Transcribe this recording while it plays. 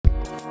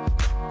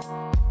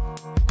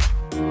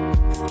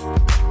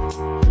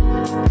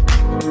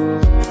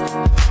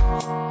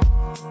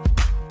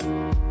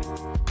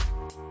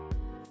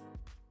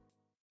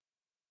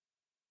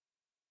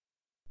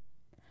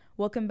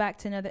Welcome back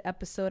to another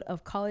episode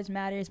of College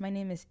Matters. My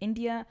name is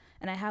India,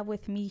 and I have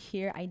with me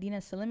here Aidina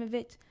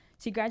Selimovic.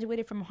 She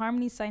graduated from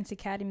Harmony Science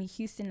Academy,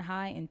 Houston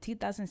High in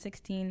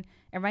 2016,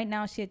 and right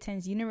now she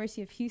attends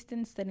University of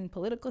Houston studying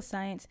political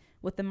science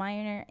with a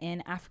minor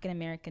in African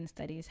American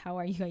studies. How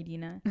are you,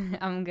 Aidina?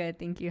 I'm good,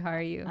 thank you. How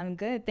are you? I'm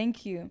good,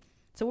 thank you.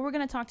 So what we're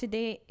going to talk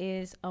today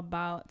is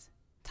about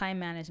time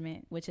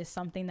management, which is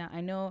something that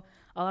I know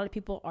a lot of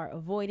people are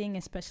avoiding,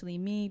 especially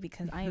me,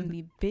 because I am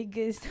the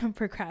biggest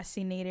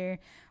procrastinator.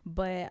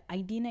 But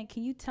Aidina,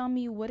 can you tell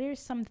me what are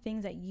some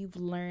things that you've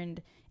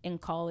learned in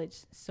college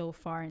so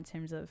far in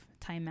terms of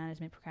time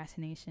management,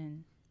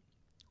 procrastination?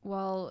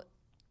 Well,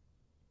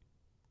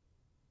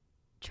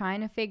 trying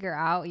to figure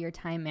out your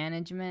time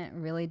management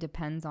really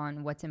depends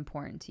on what's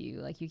important to you.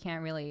 Like, you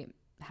can't really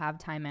have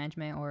time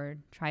management or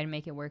try to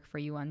make it work for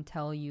you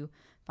until you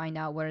find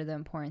out what are the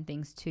important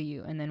things to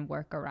you and then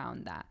work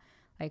around that.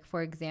 Like,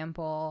 for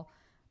example,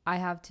 I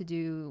have to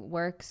do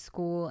work,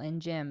 school,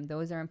 and gym.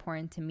 Those are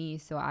important to me,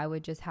 so I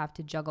would just have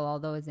to juggle all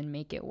those and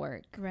make it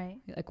work. Right.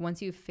 Like,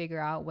 once you figure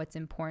out what's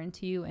important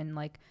to you and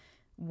like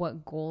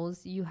what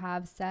goals you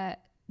have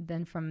set,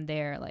 then from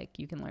there, like,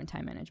 you can learn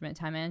time management.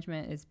 Time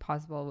management is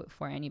possible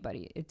for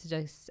anybody. It's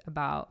just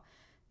about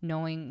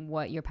knowing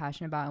what you're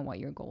passionate about and what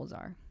your goals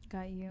are.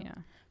 Got you. Yeah.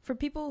 For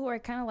people who are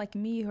kind of like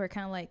me, who are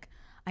kind of like,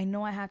 I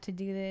know I have to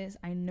do this,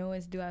 I know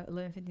it's due at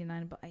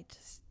 11:59, but I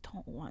just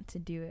don't want to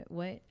do it.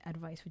 What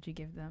advice would you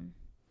give them?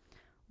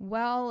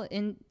 Well,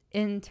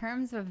 in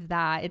terms of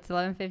that, it's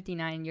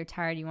 11:59, you're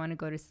tired, you want to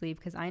go to sleep,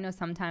 because I know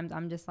sometimes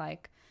I'm just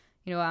like,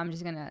 you know what, I'm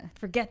just gonna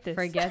forget this,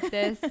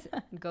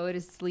 go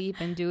to sleep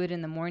and do it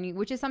in the morning,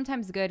 which is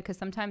sometimes good, because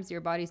sometimes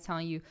your body's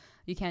telling you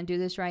you can't do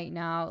this right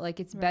now. Like,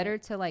 it's better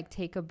to like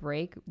take a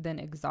break than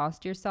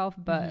exhaust yourself.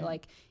 But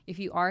like, if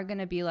you are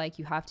gonna be like,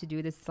 you have to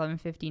do this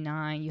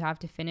 11:59, you have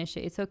to finish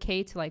it, it's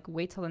okay to like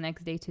wait till the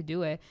next day to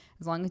do it,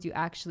 as long as you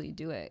actually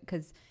do it,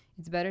 because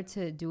it's better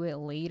to do it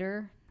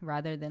later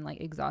rather than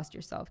like exhaust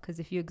yourself, because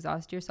if you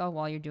exhaust yourself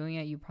while you're doing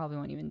it, you probably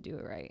won't even do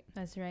it right.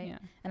 That's right. Yeah.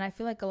 And I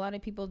feel like a lot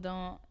of people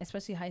don't,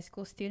 especially high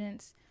school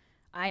students.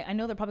 I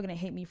know they're probably going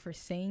to hate me for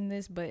saying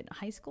this, but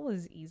high school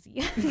is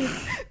easy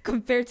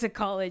compared to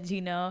college,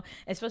 you know,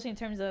 especially in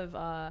terms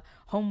of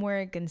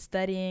homework and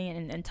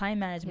studying and time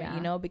management,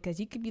 you know, because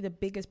you could be the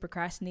biggest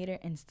procrastinator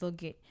and still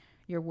get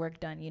your work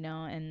done, you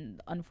know.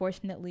 And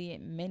unfortunately,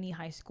 many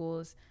high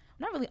schools,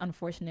 not really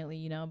unfortunately,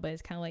 you know, but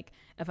it's kind of like,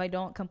 if I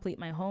don't complete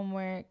my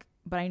homework,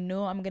 but I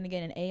know I'm going to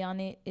get an A on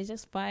it, it's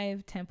just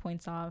 5-10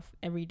 points off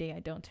every day I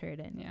don't turn it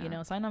in, you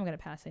know, so I know I'm going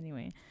to pass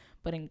anyway.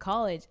 But in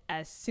college,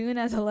 as soon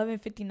as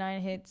 11:59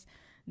 hits,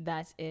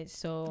 that's it.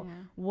 So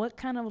what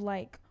kind of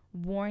like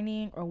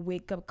warning or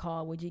wake up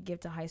call would you give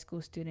to high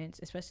school students,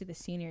 especially the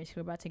seniors who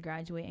are about to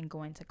graduate and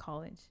go into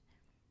college?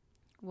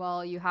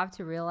 Well, you have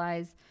to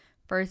realize,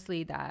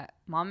 firstly, that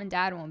mom and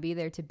dad won't be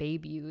there to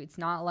baby you. It's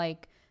not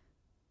like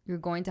you're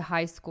going to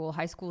high school.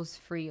 High school is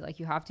free. Like,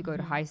 you have to go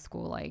to high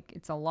school. Like,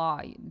 it's a law.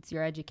 It's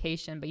your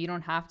education, but you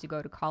don't have to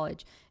go to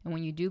college. And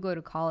when you do go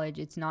to college,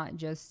 it's not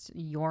just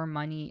your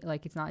money.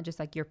 Like, it's not just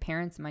like your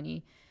parents'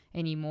 money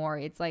anymore.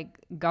 It's like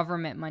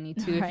government money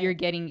too, if you're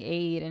getting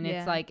aid. And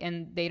it's like,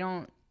 and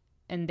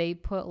they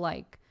put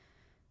like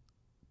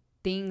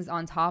things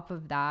on top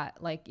of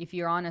that. Like, if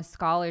you're on a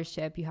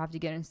scholarship, you have to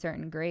get a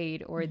certain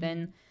grade, or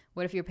then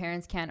what if your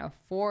parents can't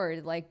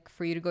afford like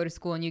for you to go to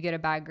school and you get a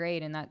bad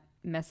grade, and that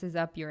messes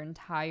up your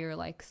entire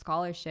like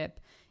scholarship,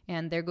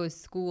 and there goes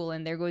school,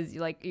 and there goes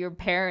like your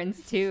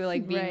parents too,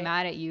 like being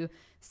mad at you.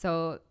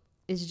 So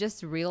it's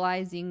just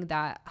realizing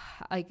that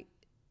like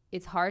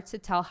it's hard to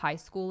tell high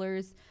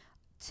schoolers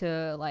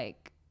to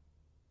like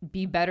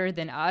be better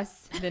than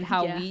us, than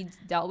how we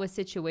dealt with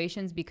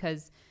situations,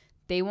 because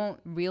they won't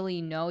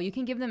really know. You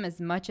can give them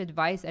as much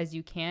advice as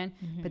you can,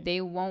 but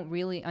they won't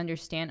really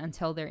understand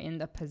until they're in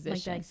the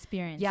position. Like that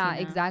experience. Yeah,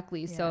 you know?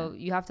 exactly. Yeah. So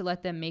you have to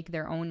let them make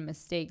their own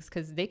mistakes,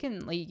 because they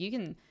can, like, you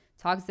can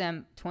talk to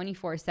them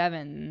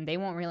 24/7. They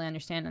won't really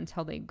understand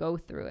until they go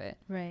through it.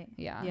 Right.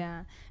 Yeah.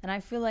 Yeah. And I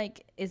feel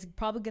like it's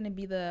probably going to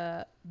be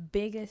the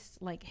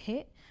biggest like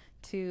hit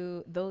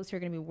to those who are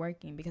going to be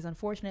working, because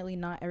unfortunately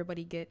not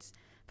everybody gets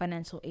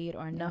financial aid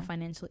or enough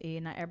financial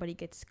aid. Not everybody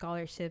gets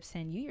scholarships,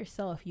 and you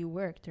yourself, you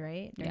worked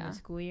right during the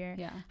school year.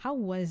 How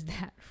was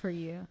that for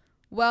you?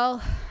 Well,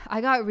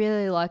 I got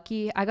really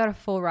lucky. I got a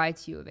full ride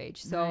to U of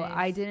H, so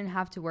I didn't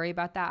have to worry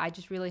about that. I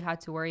just really had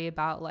to worry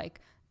about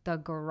like the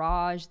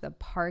garage, the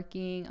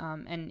parking,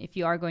 and if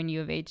you are going to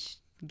U of H,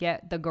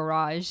 get the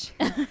garage.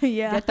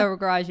 Get the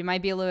garage. It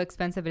might be a little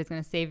expensive, but it's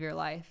going to save your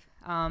life.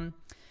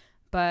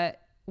 But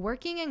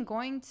working and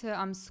going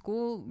to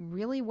school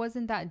really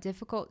wasn't that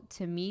difficult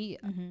to me.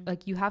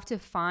 Like, you have to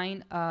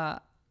find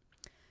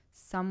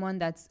someone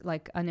that's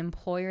like an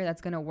employer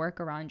that's going to work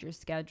around your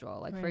schedule.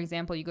 Like, for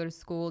example, you go to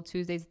school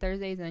Tuesdays,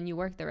 Thursdays, and then you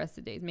work the rest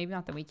of the days, maybe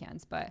not the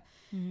weekends, but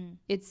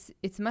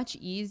it's much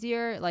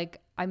easier. Like,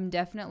 I'm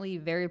definitely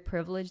very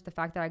privileged, the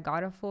fact that I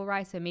got a full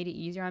ride, so it made it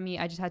easier on me.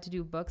 I just had to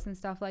do books and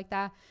stuff like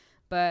that.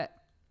 But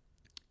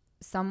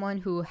someone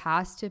who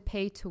has to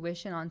pay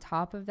tuition on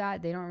top of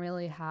that, they don't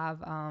really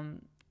have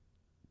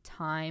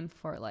time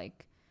for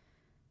like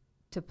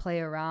to play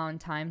around,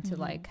 time to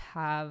like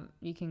have,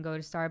 you can go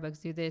to Starbucks,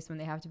 do this when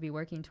they have to be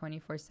working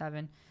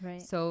 24/7.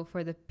 Right. So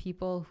for the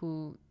people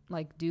who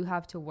like do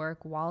have to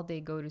work while they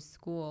go to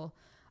school,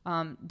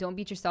 don't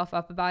beat yourself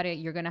up about it.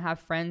 You're gonna have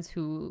friends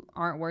who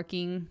aren't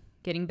working,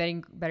 getting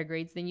better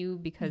grades than you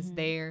because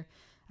they're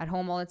at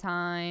home all the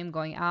time,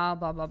 going out,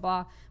 blah blah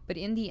blah. But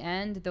in the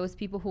end, those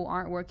people who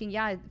aren't working,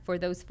 yeah, for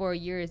those 4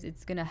 years,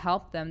 it's gonna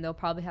help them. They'll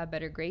probably have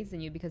better grades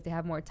than you because they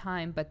have more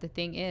time. But the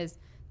thing is,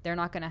 they're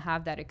not going to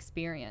have that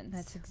experience.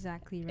 That's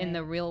exactly right. In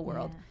the real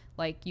world. Yeah.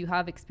 Like, you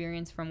have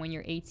experience from when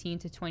you're 18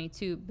 to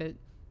 22, but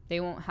they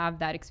won't have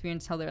that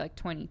experience till they're like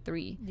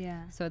 23.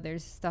 Yeah. So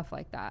there's stuff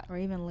like that. Or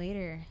even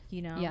later,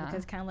 you know, yeah.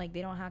 because kind of like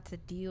they don't have to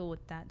deal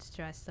with that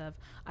stress of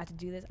I have to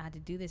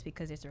do this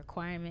because it's a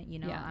requirement, you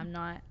know. Yeah. I'm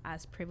not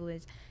as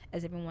privileged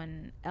as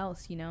everyone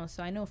else, you know.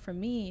 So I know for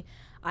me,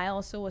 I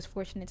also was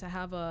fortunate to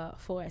have a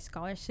full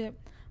scholarship,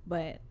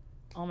 but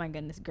oh my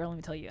goodness, girl, let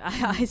me tell you,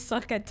 I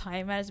suck at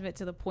time management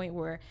to the point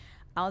where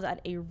I was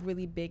at a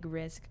really big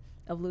risk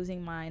of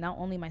losing not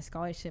only my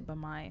scholarship, but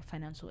my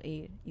financial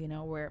aid, you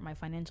know, where my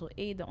financial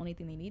aid, the only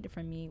thing they needed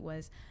from me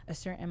was a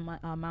certain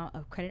amount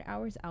of credit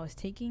hours I was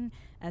taking,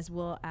 as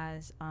well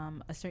as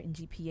a certain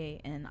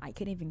GPA. And I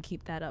couldn't even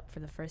keep that up for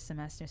the first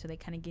semester. So they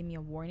kind of gave me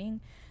a warning,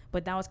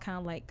 but that was kind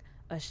of like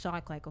a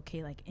shock, like,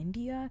 okay, like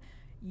India,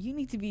 you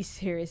need to be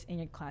serious in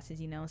your classes,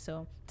 you know.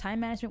 So time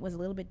management was a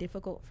little bit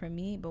difficult for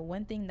me, but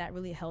one thing that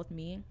really helped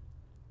me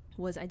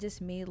was I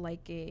just made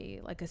like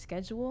a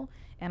schedule,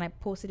 and I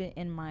posted it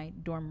in my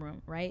dorm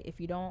room, right? If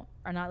you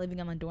are not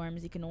living on the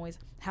dorms, you can always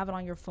have it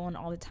on your phone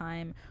all the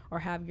time, or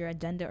have your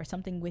agenda or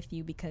something with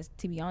you, because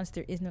to be honest,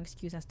 there is no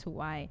excuse as to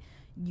why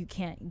you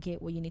can't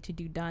get what you need to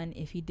do done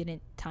if you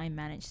didn't time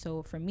manage.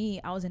 So for me,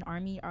 I was in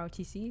Army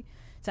ROTC,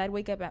 so I'd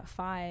wake up at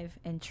 5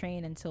 and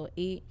train until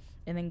 8,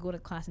 and then go to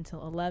class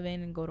until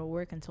 11, and go to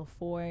work until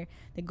 4,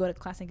 then go to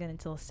class again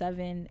until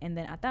 7. And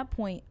then at that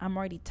point, I'm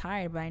already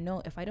tired, but I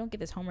know if I don't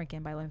get this homework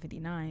in by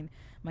 11:59,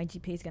 my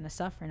GPA is going to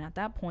suffer. And at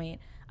that point,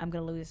 I'm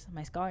going to lose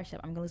my scholarship.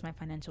 I'm going to lose my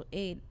financial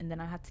aid. And then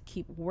I have to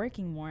keep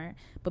working more.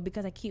 But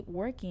because I keep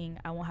working,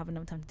 I won't have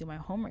enough time to do my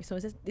homework. So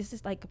this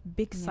is like a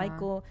big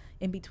cycle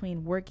in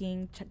between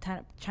working,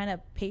 trying to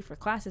pay for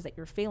classes that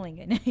you're failing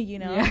in, you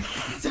know?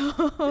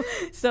 Yeah.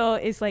 So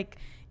it's like,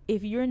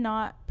 if you're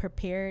not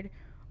prepared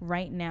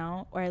right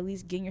now, or at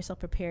least getting yourself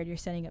prepared, you're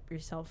setting up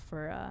yourself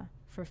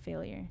for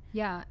failure.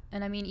 Yeah.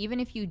 And I mean, even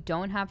if you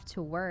don't have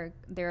to work,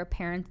 there are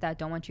parents that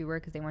don't want you to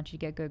work because they want you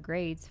to get good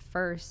grades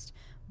first,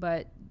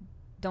 but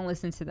don't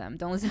listen to them.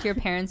 Don't listen to your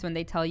parents when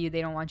they tell you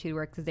they don't want you to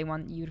work because they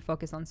want you to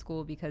focus on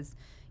school, because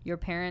your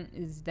parent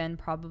is then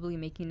probably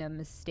making a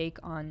mistake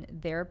on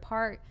their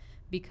part,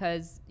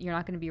 because you're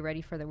not going to be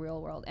ready for the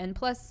real world. And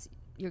plus,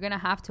 you're going to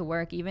have to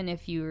work, even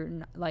if you're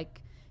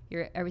like,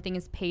 everything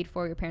is paid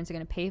for, your parents are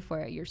going to pay for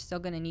it, you're still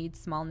going to need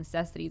small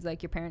necessities.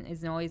 Like, your parent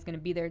isn't always going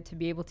to be there to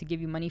be able to give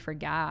you money for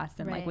gas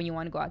and like when you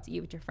want to go out to eat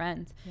with your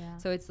friends. Yeah.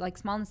 So it's like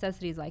small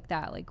necessities like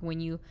that. Like,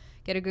 when you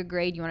get a good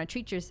grade, you want to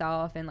treat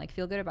yourself and like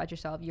feel good about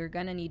yourself, you're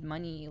going to need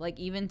money. Like,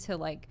 even to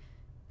like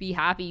be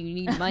happy, you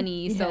need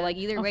money. Yeah. So like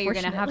either way, you're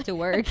going to have to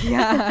work.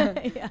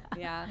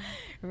 Yeah.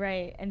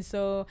 Right. And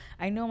so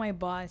I know my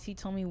boss, he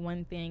told me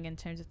one thing in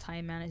terms of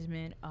time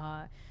management.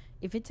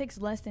 If it takes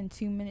less than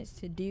 2 minutes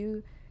to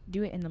do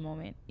it in the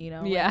moment, you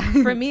know? Yeah.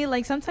 Like, for me,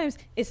 like, sometimes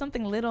it's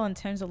something little in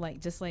terms of like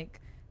just like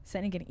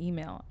sending an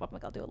email. I'm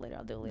like, I'll do it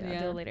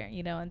later,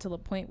 you know, until the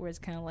point where it's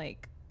kind of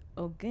like,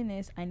 oh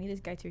goodness, I need this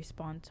guy to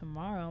respond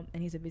tomorrow,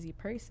 and he's a busy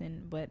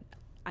person, but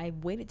I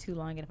waited too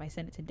long, and if I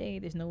send it today,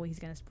 there's no way he's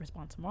gonna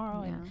respond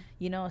tomorrow. And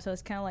you know, so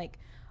it's kind of like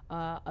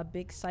a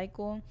big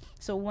cycle.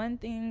 So one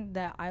thing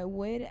that I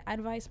would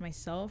advise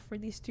myself for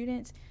these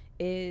students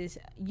is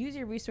use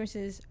your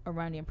resources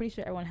around you. I'm pretty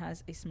sure everyone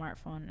has a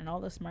smartphone, and all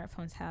those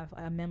smartphones have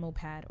a memo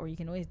pad, or you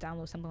can always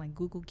download something like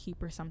Google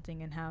Keep or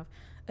something and have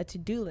a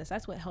to-do list.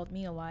 That's what helped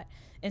me a lot.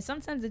 And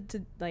sometimes it's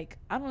like,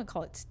 I don't want to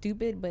call it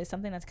stupid, but it's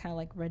something that's kind of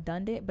like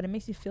redundant, but it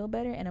makes you feel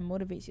better and it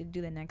motivates you to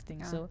do the next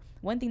thing. So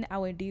one thing that I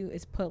would do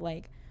is put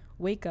like,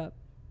 wake up,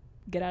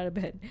 get out of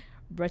bed,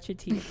 brush your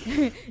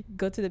teeth,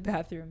 go to the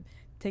bathroom,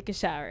 take a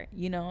shower,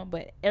 you know.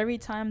 But every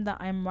time that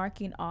I'm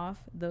marking off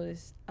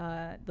those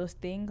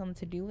things on the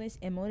to-do list,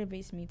 it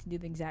motivates me to do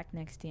the exact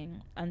next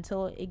thing,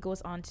 until it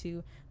goes on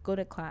to go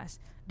to class,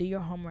 do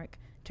your homework,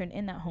 turn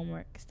in that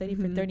homework, study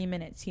for 30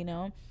 minutes, you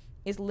know.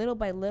 It's little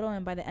by little,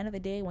 and by the end of the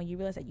day, when you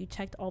realize that you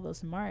checked all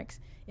those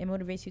marks, it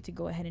motivates you to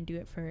go ahead and do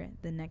it for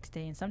the next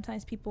day. And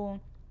sometimes people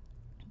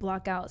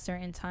block out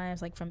certain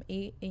times, like from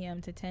 8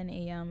 a.m. to 10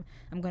 a.m.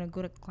 I'm going to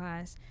go to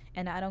class,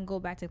 and I don't go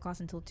back to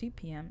class until 2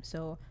 p.m.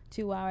 So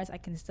 2 hours I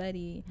can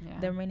study.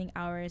 The remaining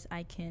hours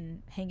I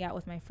can hang out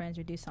with my friends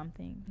or do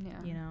something,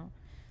 you know.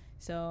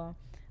 So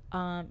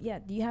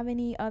do you have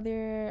any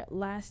other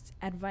last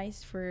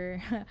advice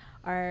for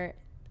our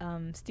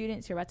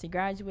students who are about to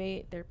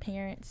graduate, their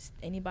parents,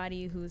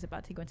 anybody who's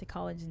about to go into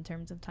college in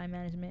terms of time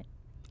management?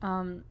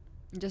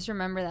 Just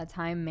remember that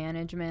time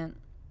management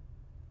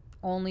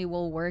only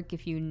will work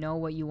if you know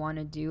what you want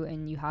to do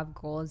and you have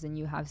goals and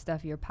you have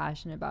stuff you're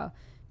passionate about,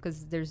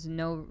 because there's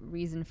no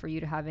reason for you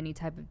to have any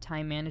type of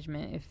time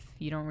management if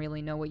you don't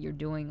really know what you're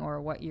doing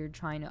or what you're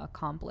trying to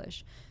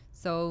accomplish.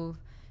 So,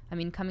 I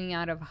mean, coming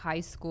out of high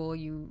school,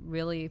 you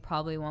really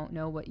probably won't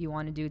know what you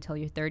want to do till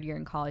your third year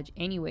in college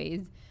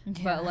anyways.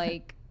 Yeah. But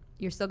like,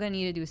 you're still going to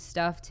need to do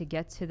stuff to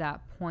get to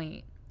that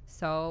point.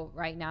 So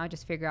right now,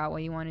 just figure out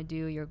what you want to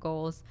do, your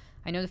goals.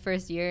 I know the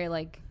first year,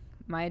 like,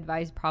 my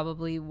advice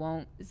probably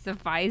won't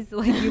suffice.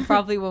 Like, you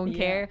probably won't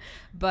care.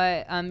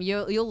 But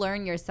you'll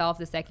learn yourself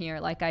the second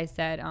year. Like I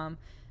said,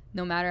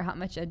 no matter how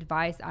much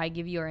advice I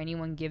give you or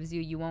anyone gives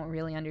you, you won't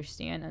really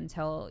understand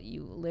until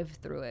you live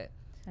through it.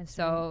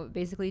 So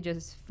basically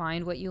just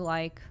find what you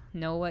like,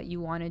 know what you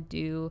want to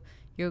do,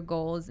 your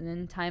goals, and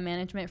then time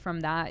management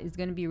from that is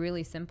going to be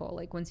really simple.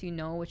 Like, once you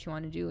know what you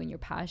want to do and you're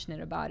passionate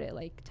about it,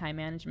 like, time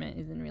management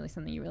isn't really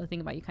something you really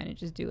think about. You kind of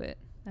just do it.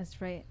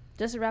 That's right.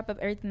 Just to wrap up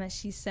everything that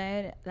she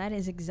said, that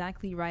is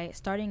exactly right.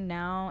 Starting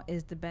now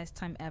is the best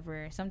time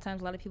ever.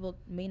 Sometimes a lot of people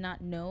may not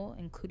know,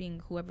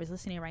 including whoever's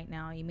listening right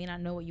now, you may not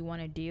know what you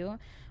want to do,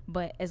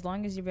 but as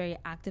long as you're very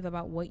active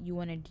about what you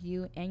want to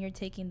do and you're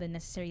taking the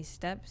necessary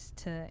steps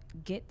to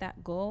get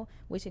that goal,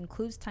 which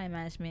includes time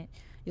management,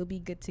 you'll be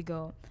good to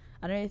go.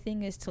 Another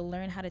thing is to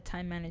learn how to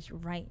time manage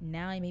right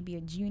now. You may be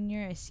a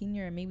junior, a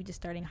senior, or maybe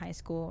just starting high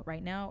school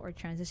right now or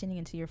transitioning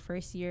into your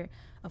first year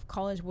of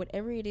college.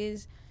 Whatever it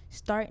is,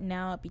 start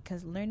now,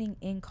 because learning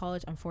in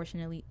college,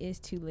 unfortunately, is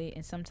too late.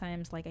 And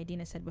sometimes, like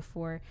Idina said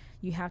before,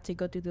 you have to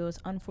go through those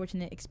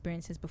unfortunate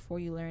experiences before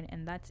you learn.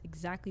 And that's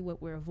exactly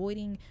what we're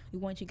avoiding. We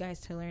want you guys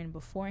to learn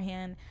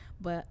beforehand.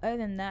 But other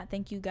than that,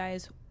 thank you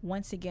guys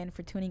once again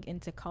for tuning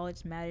into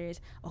College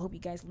Matters. I hope you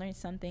guys learned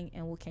something,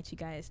 and we'll catch you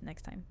guys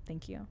next time.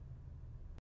 Thank you.